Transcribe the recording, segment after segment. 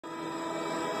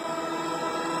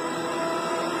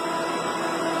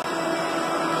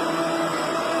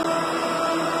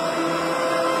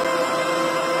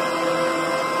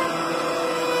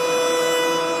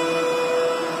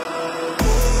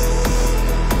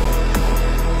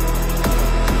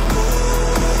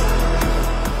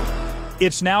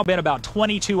It's now been about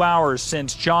 22 hours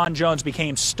since John Jones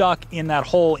became stuck in that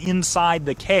hole inside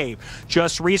the cave.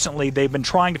 Just recently, they've been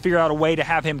trying to figure out a way to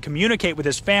have him communicate with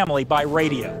his family by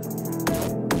radio.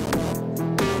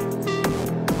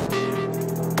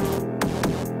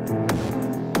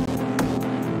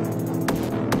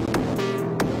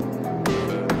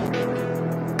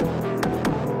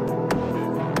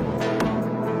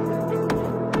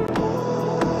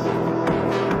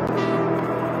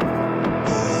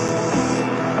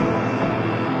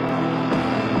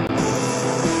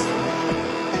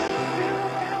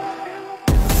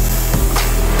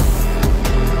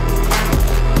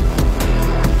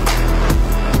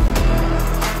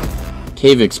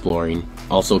 Cave exploring,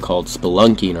 also called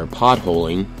spelunking or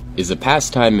potholing, is a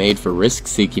pastime made for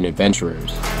risk-seeking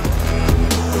adventurers.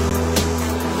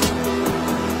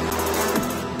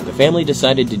 The family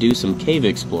decided to do some cave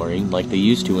exploring like they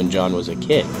used to when John was a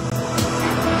kid.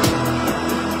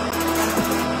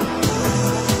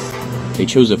 They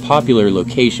chose a popular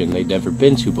location they'd never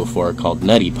been to before called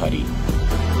Nutty Putty.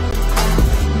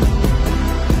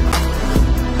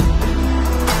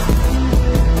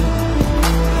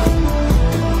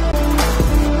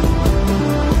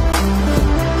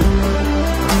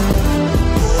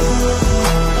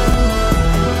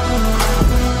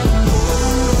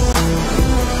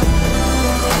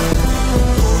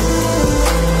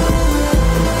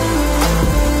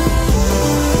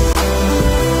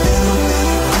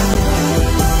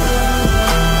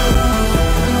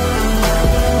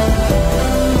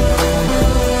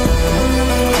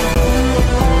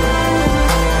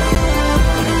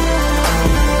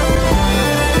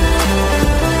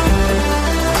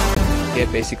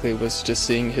 It basically was just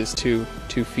seeing his two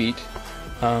feet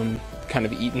kind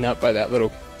of eaten up by that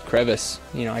little crevice.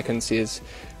 You know, I couldn't see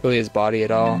his body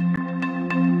at all.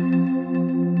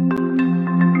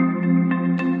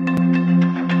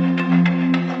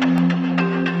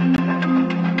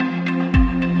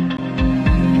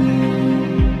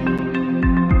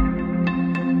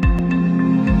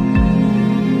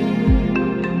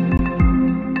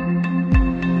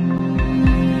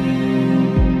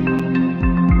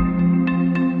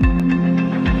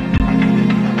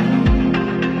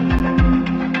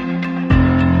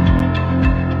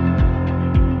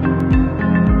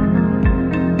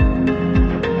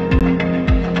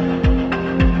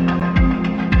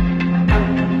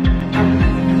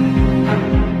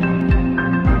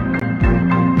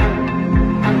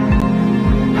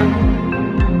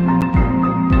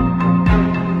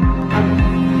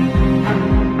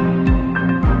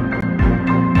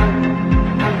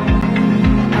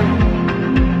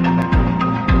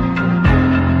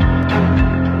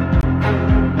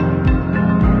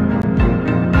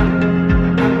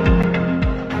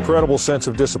 Incredible sense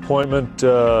of disappointment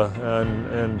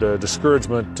and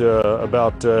discouragement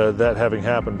about that having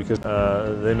happened, because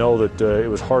they know that it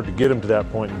was hard to get him to that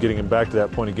point, and getting him back to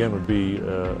that point again would be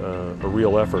a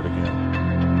real effort again.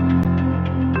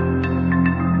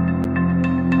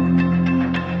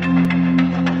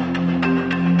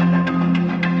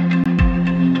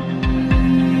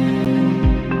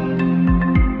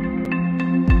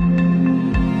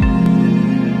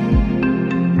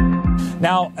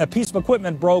 Now, a piece of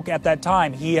equipment broke at that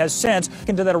time. He has since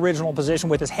into that original position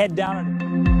with his head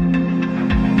down.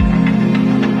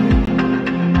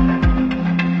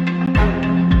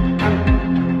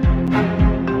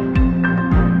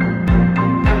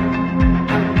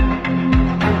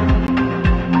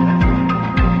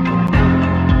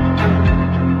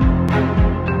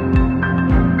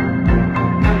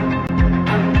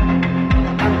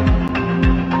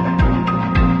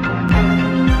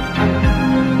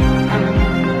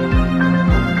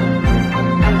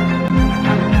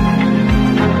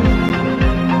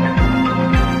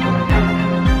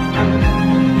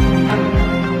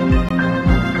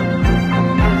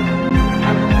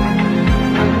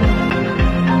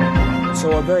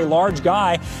 So a very large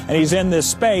guy, and he's in this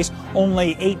space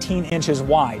only 18 inches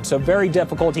wide. So very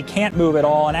difficult. He can't move at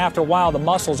all, and after a while the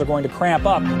muscles are going to cramp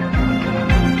up.